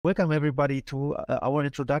Welcome everybody to our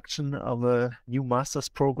introduction of a new master's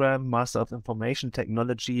program, Master of Information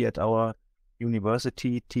Technology at our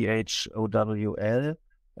university, 𝘱𝘢𝘕𝘚𝘚.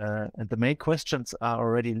 And the main questions are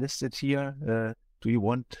already listed here. Do you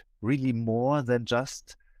want really more than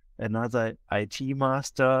just another IT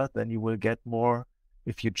master? Then you will get more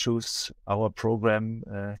if you choose our program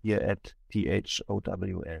here at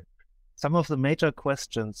𝘱𝘢𝘕𝘚𝘚. Some of the major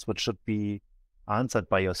questions which should be answered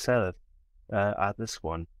by yourself are this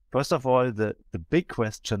one. First of all, the big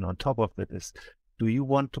question on top of it is, do you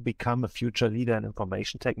want to become a future leader in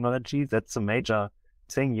information technology? That's a major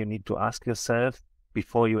thing you need to ask yourself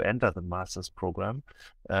before you enter the master's program.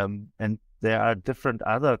 And there are different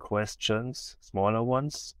other questions, smaller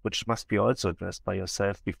ones, which must be also addressed by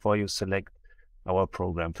yourself before you select our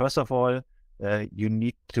program. First of all, you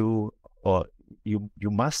need to, or you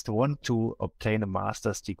must want to obtain a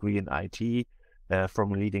master's degree in IT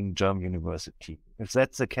from a leading German university. If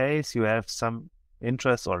that's the case, you have some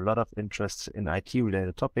interest or a lot of interest in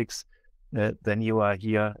IT-related topics, then you are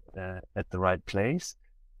here at the right place.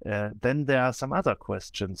 Then there are some other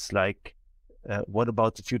questions like, what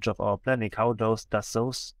about the future of our planet? How does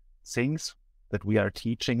those things that we are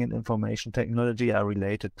teaching in information technology are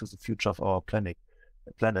related to the future of our planet?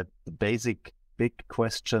 The basic big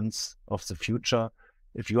questions of the future.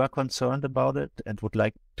 If you are concerned about it and would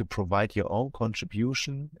like to provide your own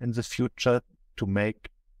contribution in the future to make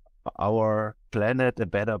our planet a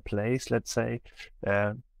better place, let's say,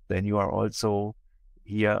 then you are also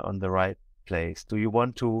here on the right place. Do you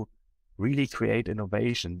want to really create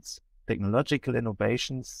innovations, technological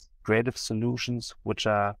innovations, creative solutions which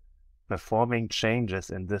are performing changes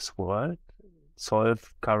in this world,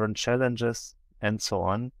 solve current challenges, and so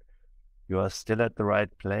on? You are still at the right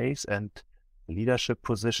place, and leadership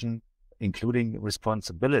position, including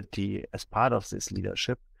responsibility as part of this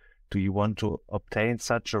leadership. Do you want to obtain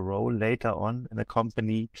such a role later on in a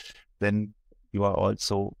company? Then you are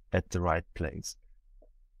also at the right place.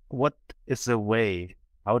 What is the way?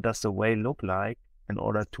 How does the way look like in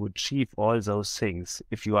order to achieve all those things?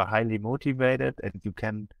 If you are highly motivated and you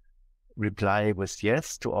can reply with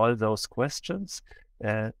yes to all those questions,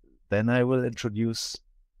 then I will introduce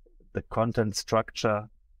the content structure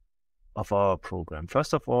of our program.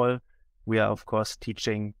 First of all, we are of course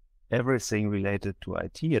teaching everything related to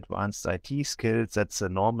IT, advanced IT skills. That's a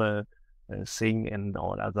normal thing in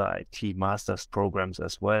all other IT master's programs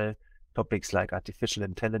as well. Topics like artificial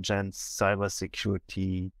intelligence,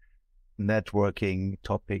 cybersecurity, networking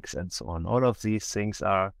topics, and so on. All of these things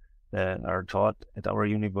are taught at our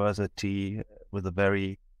university with a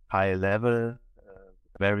very high level,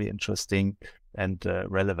 very interesting and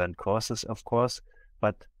relevant courses, of course.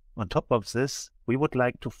 But on top of this, we would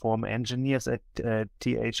like to form engineers at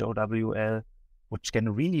𝘱𝘢𝘕𝘚𝘚, which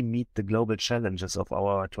can really meet the global challenges of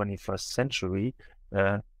our 21st century.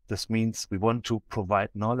 This means we want to provide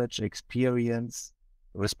knowledge, experience,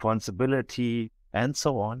 responsibility, and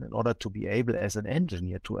so on in order to be able as an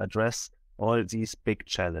engineer to address all these big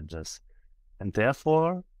challenges. And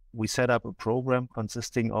therefore, we set up a program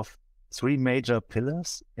consisting of 3 major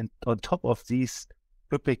pillars. And on top of these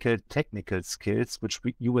typical technical skills, which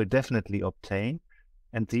you will definitely obtain.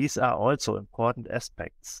 And these are also important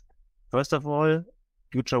aspects. First of all,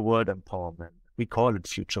 future world empowerment. We call it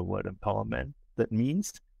future world empowerment. That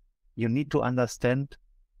means you need to understand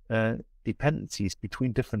dependencies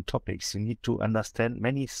between different topics. You need to understand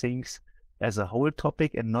many things as a whole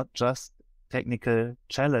topic and not just technical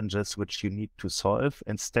challenges which you need to solve.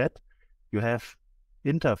 Instead, you have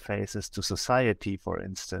interfaces to society, for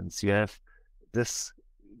instance. You have this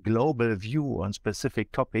global view on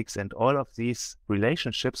specific topics, and all of these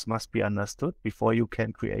relationships must be understood before you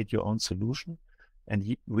can create your own solution.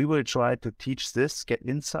 And we will try to teach this, get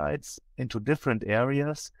insights into different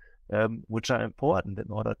areas which are important in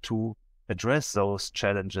order to address those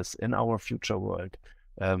challenges in our future world.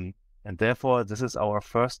 And therefore, this is our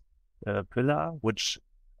first pillar, which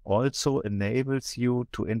also enables you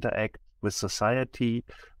to interact with society,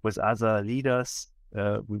 with other leaders.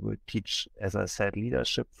 We will teach, as I said,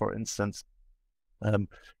 leadership, for instance,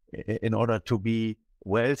 in order to be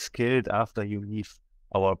well skilled after you leave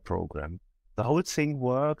our program. The whole thing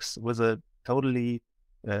works with a totally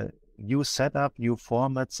new setup, new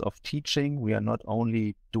formats of teaching. We are not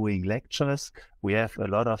only doing lectures, we have a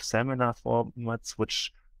lot of seminar formats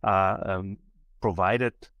which are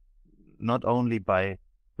provided not only by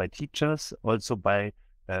teachers, also by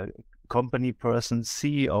company persons,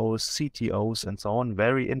 CEOs, CTOs, and so on.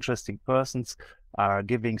 Very interesting persons are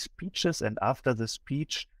giving speeches, and after the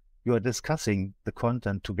speech, you are discussing the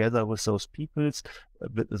content together with those people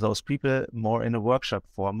more in a workshop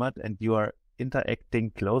format, and you are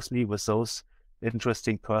interacting closely with those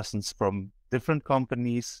interesting persons from different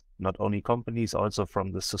companies, not only companies, also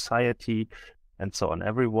from the society and so on,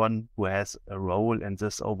 everyone who has a role in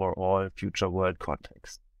this overall future world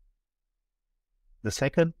context. The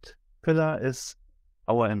second pillar is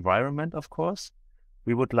our environment, of course.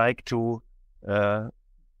 We would like to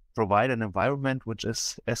provide an environment which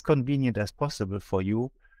is as convenient as possible for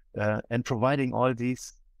you, and providing all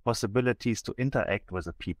these possibilities to interact with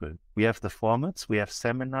the people. We have the formats, we have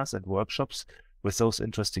seminars and workshops with those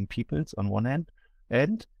interesting people on one hand,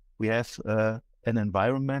 and we have an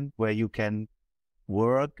environment where you can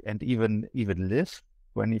work and even live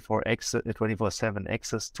 24/7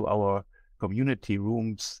 access to our community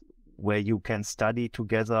rooms where you can study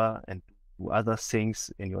together and do other things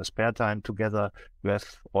in your spare time together. You have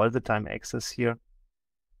all the time access here,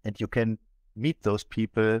 and you can meet those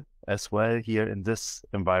people as well here in this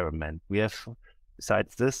environment. We have,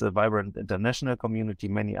 besides this, a vibrant international community,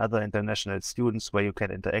 many other international students where you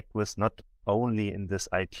can interact with, not only in this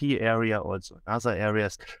IT area, also in other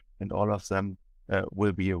areas, and all of them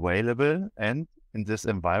will be available. And in this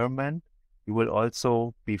environment, you will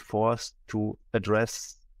also be forced to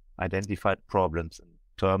address identified problems in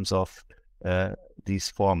terms of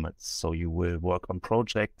these formats. So you will work on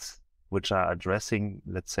projects which are addressing,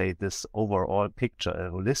 let's say, this overall picture,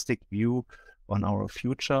 a holistic view on our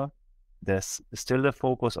future. There's still a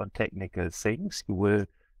focus on technical things. You will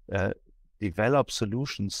develop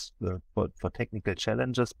solutions for technical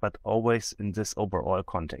challenges, but always in this overall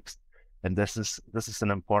context. And this is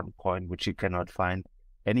an important point which you cannot find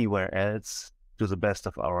anywhere else, to the best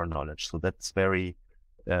of our knowledge. So that's very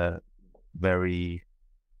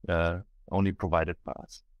only provided by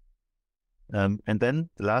us. And then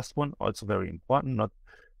the last one, also very important, not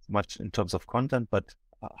much in terms of content, but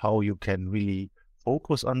how you can really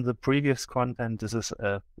focus on the previous content. This is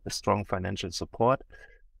a strong financial support.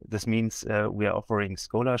 This means we are offering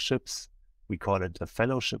scholarships. We call it a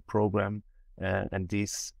fellowship program. And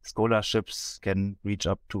these scholarships can reach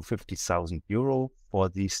up to 50,000 euro for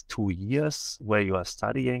these 2 years where you are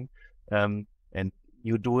studying. And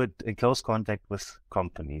you do it in close contact with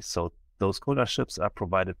companies. So those scholarships are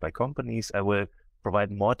provided by companies. I will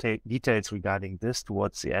provide more details regarding this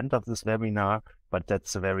towards the end of this webinar, but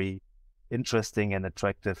that's a very interesting and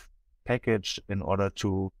attractive package in order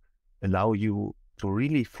to allow you to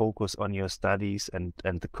really focus on your studies and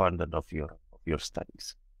the content of your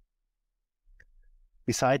studies.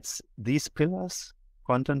 Besides these pillars,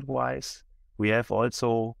 content-wise, we have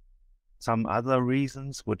also some other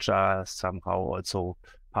reasons which are somehow also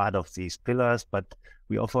part of these pillars, but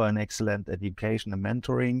we offer an excellent education and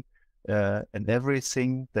mentoring, and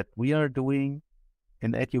everything that we are doing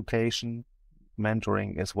in education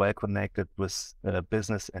mentoring is well connected with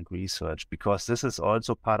business and research, because this is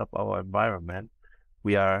also part of our environment.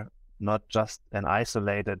 We are not just an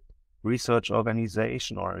isolated research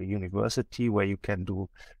organization or a university where you can do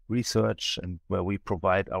research and where we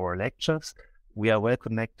provide our lectures. We are well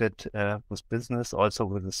connected with business, also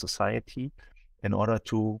with the society, in order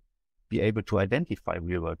to be able to identify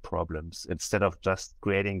real-world problems instead of just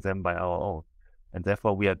creating them by our own. And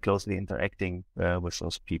therefore, we are closely interacting with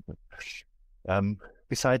those people.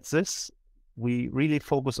 Besides this, we really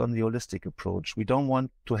focus on the holistic approach. We don't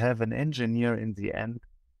want to have an engineer in the end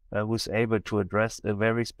who's able to address a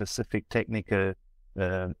very specific technical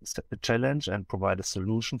challenge and provide a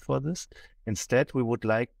solution for this. Instead, we would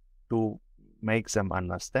like to make them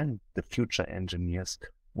understand, the future engineers,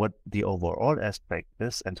 what the overall aspect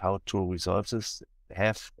is and how to resolve this,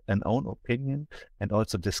 have an own opinion, and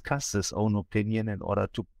also discuss this own opinion in order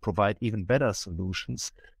to provide even better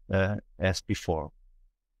solutions as before.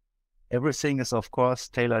 Everything is, of course,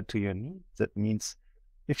 tailored to your needs. That means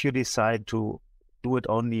if you decide to do it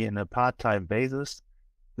only in a part-time basis,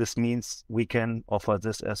 this means we can offer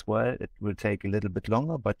this as well. It will take a little bit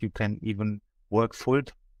longer, but you can even work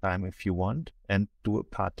full-time if you want and do a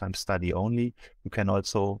part-time study only. You can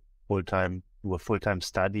also do a full-time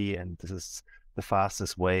study, and this is the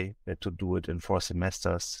fastest way to do it in 4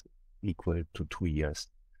 semesters, equal to 2 years.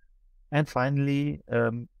 And finally,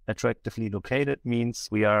 attractively located means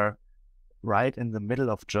we are right in the middle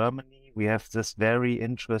of Germany. We have this very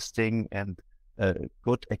interesting and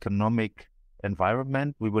good economic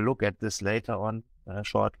environment. We will look at this later on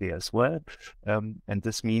shortly as well. And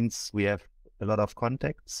this means we have a lot of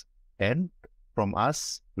contacts. And from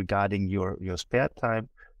us, regarding your spare time,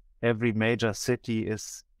 every major city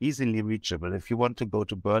is easily reachable. If you want to go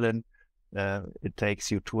to Berlin, it takes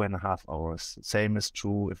you 2.5 hours. Same is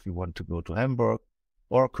true if you want to go to Hamburg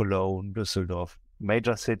or Cologne, Düsseldorf.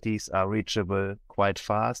 Major cities are reachable quite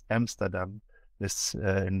fast. Amsterdam is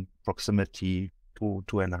in proximity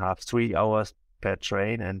 2.5, 3 hours per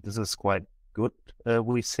train, and this is quite good,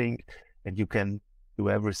 we think. And you can do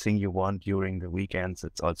everything you want during the weekends.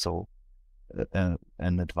 It's also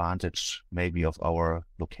an advantage maybe of our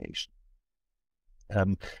location.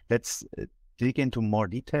 Let's dig into more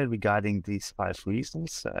detail regarding these 5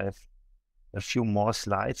 reasons. I have a few more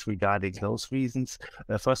slides regarding those reasons.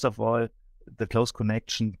 First of all, the close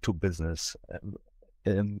connection to business.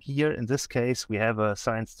 Here in this case, we have a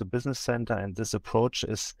science to business center, and this approach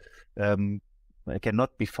is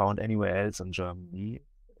cannot be found anywhere else in Germany.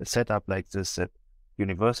 Set up like this, that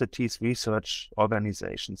universities, research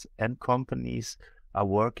organizations, and companies are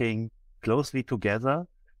working closely together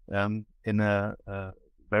in a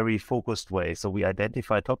very focused way. So we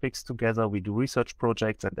identify topics together, we do research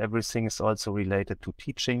projects, and everything is also related to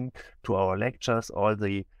teaching, to our lectures. All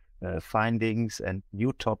the findings and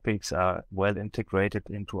new topics are well integrated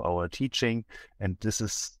into our teaching, and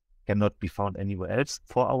this cannot be found anywhere else.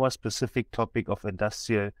 For our specific topic of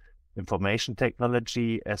industrial information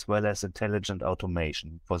technology as well as intelligent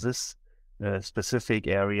automation, for this specific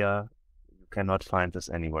area, you cannot find this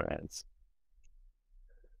anywhere else.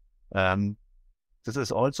 This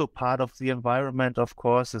is also part of the environment, of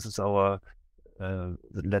course. This is our,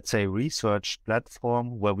 let's say, research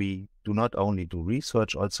platform, where we do not only do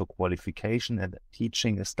research, also qualification and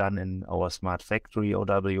teaching is done in our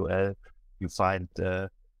SmartFactoryOWL. You find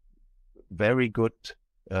very good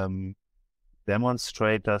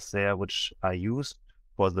demonstrators there, which are used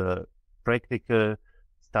for the practical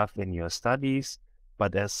stuff in your studies,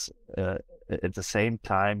 but as at the same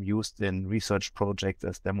time used in research projects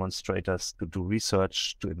as demonstrators to do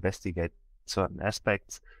research, to investigate certain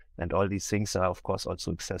aspects. And all these things are, of course,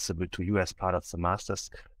 also accessible to you as part of the master's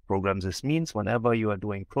program. This means whenever you are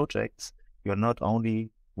doing projects, you're not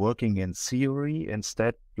only working in theory,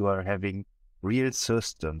 instead you are having real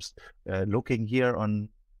systems. Looking here on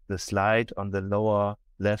the slide on the lower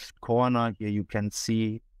left corner, here you can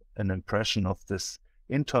see an impression of this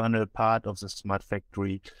internal part of the smart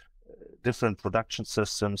factory. Different production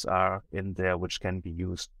systems are in there which can be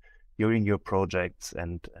used during your projects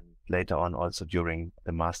and later on also during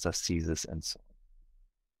the master's thesis and so on.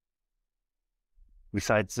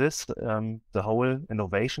 Besides this, the whole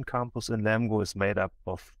Innovation Campus in Lemgo is made up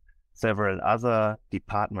of several other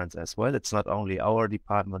departments as well. It's not only our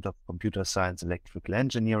department of computer science, electrical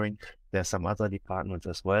engineering. There are some other departments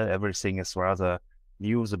as well. Everything is rather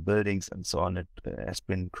new, the buildings and so on. It has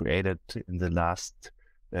been created in the last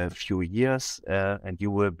few years, and you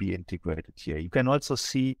will be integrated here. You can also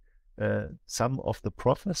see some of the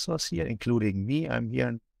professors here, including me. I'm here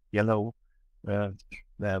in yellow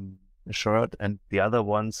shirt, and the other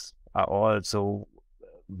ones are also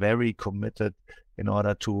very committed in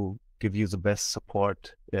order to give you the best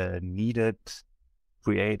support needed,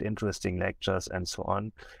 create interesting lectures and so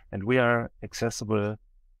on. And we are accessible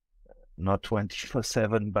not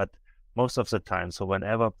 24/7, but most of the time. So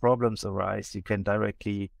whenever problems arise, you can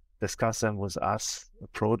directly discuss them with us,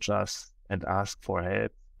 approach us and ask for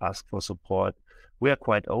help, ask for support. We are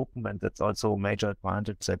quite open, and that's also a major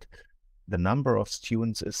advantage that the number of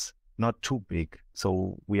students is not too big.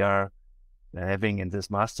 So we are having in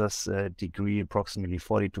this master's degree approximately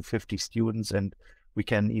 40 to 50 students, and we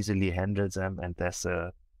can easily handle them, and there's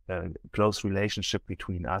a close relationship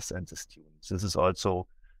between us and the students. This is also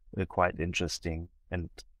quite interesting and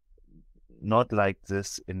not like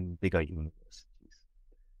this in bigger universities.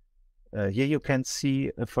 Here you can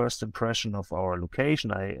see a first impression of our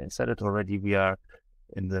location. I said it already, we are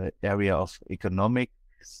in the area of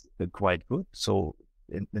economics, quite good. So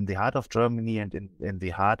in the heart of Germany and in the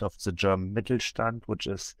heart of the German Mittelstand, which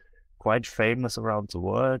is quite famous around the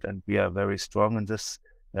world, and we are very strong in this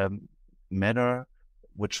manner,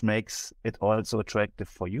 which makes it also attractive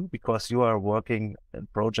for you because you are working in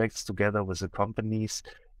projects together with the companies.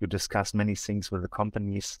 You discuss many things with the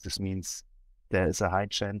companies. This means there is a high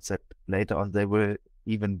chance that later on they will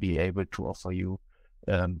even be able to offer you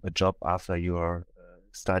a job after your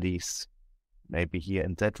studies, maybe here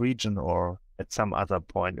in that region or at some other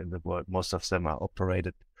point in the world. Most of them are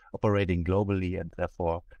operating globally, and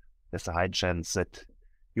therefore there's a high chance that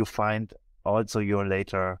you find also your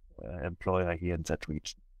later employer here in that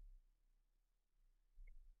region.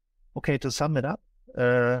 Okay, to sum it up,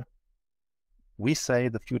 we say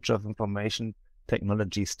the future of information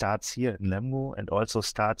technology starts here in Lemgo and also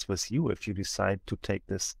starts with you if you decide to take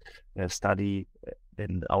this study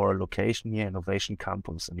in our location here, Innovation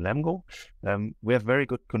Campus in Lemgo. We have very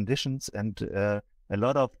good conditions, and a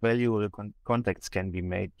lot of valuable contacts can be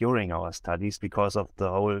made during our studies because of the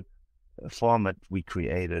whole format we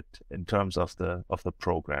created in terms of the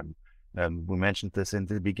program. We mentioned this in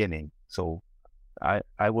the beginning. So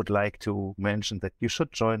I would like to mention that you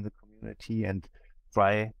should join the community and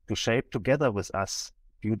try to shape together with us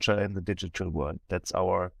future in the digital world. That's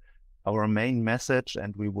our main message,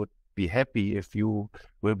 and we would be happy if you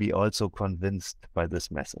will be also convinced by this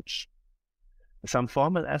message. Some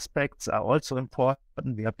formal aspects are also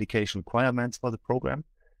important, the application requirements for the program.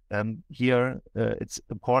 Here, it's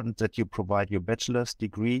important that you provide your bachelor's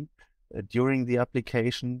degree during the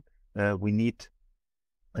application. We need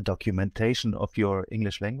a documentation of your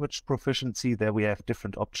English language proficiency. There we have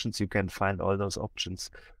different options. You can find all those options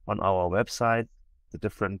on our website, the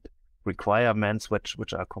different requirements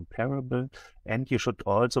which are comparable. And you should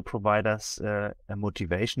also provide us a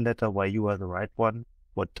motivation letter why you are the right one,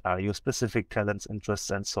 what are your specific talents, interests,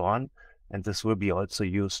 and so on. And this will be also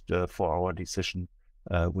used for our decision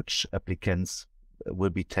which applicants will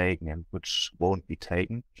be taken and which won't be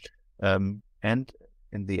taken. And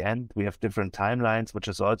in the end, we have different timelines, which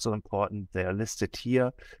is also important. They are listed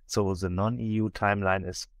here. So the non-EU timeline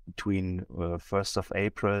is between 1st of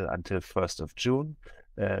April until 1st of June.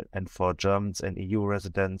 And for Germans and EU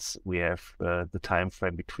residents, we have the time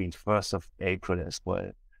frame between 1st of April as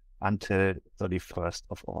well until 31st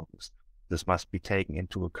of August. This must be taken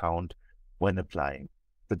into account when applying.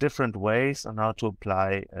 The different ways on how to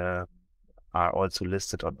apply are also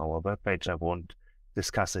listed on our webpage. I won't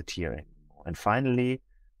discuss it here anymore. And finally,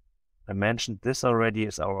 I mentioned this already,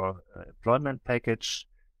 is our employment package.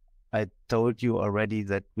 I told you already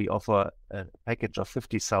that we offer a package of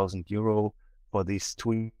 50,000 euro for these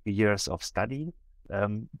 2 years of study.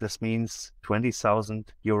 This means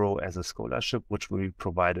 20,000 euro as a scholarship, which will be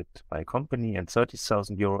provided by a company, and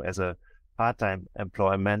 30,000 euro as a part-time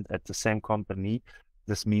employment at the same company.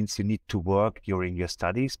 This means you need to work during your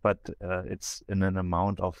studies, but it's in an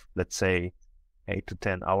amount of, let's say, 8 to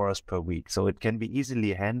 10 hours per week. So it can be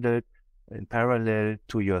easily handled in parallel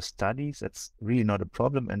to your studies. That's really not a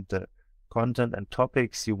problem. And the content and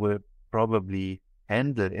topics you will probably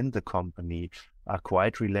handle in the company are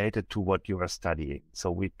quite related to what you are studying. So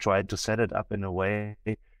we try to set it up in a way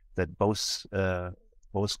that both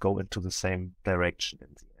go into the same direction in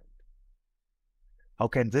the end. How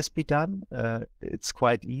can this be done? It's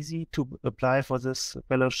quite easy to apply for this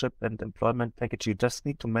fellowship and employment package. You just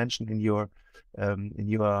need to mention in your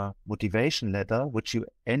motivation letter, which you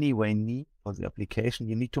anyway need for the application,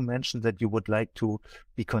 you need to mention that you would like to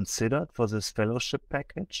be considered for this fellowship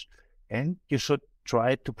package, and you should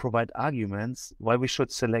try to provide arguments why we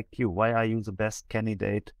should select you. Why are you the best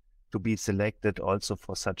candidate to be selected also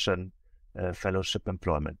for such an fellowship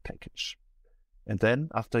employment package? And then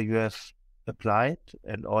after you have applied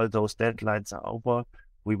and all those deadlines are over,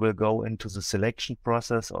 we will go into the selection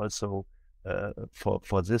process also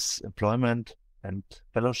for this employment and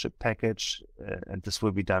fellowship package, and this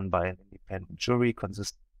will be done by an independent jury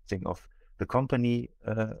consisting of the company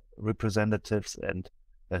representatives and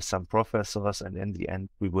some professors, and in the end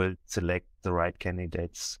we will select the right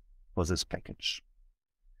candidates for this package.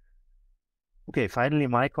 Okay, finally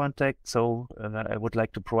my contact. So I would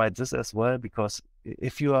like to provide this as well, because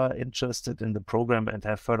if you are interested in the program and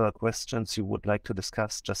have further questions you would like to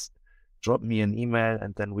discuss, just drop me an email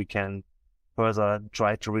and then we can further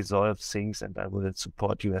try to resolve things, and I will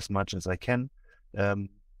support you as much as I can.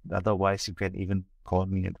 Otherwise, you can even call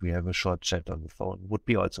me and we have a short chat on the phone. Would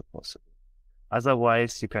be also possible.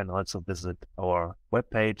 Otherwise, you can also visit our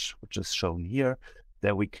webpage, which is shown here.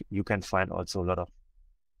 There you can find also a lot of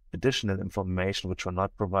additional information which were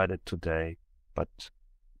not provided today, but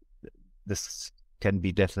this can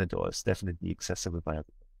be definitely accessible by everyone.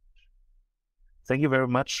 Thank you very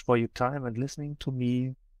much for your time and listening to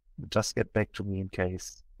me. Just get back to me in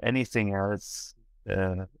case anything else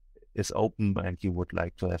is open and you would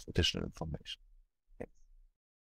like to have additional information.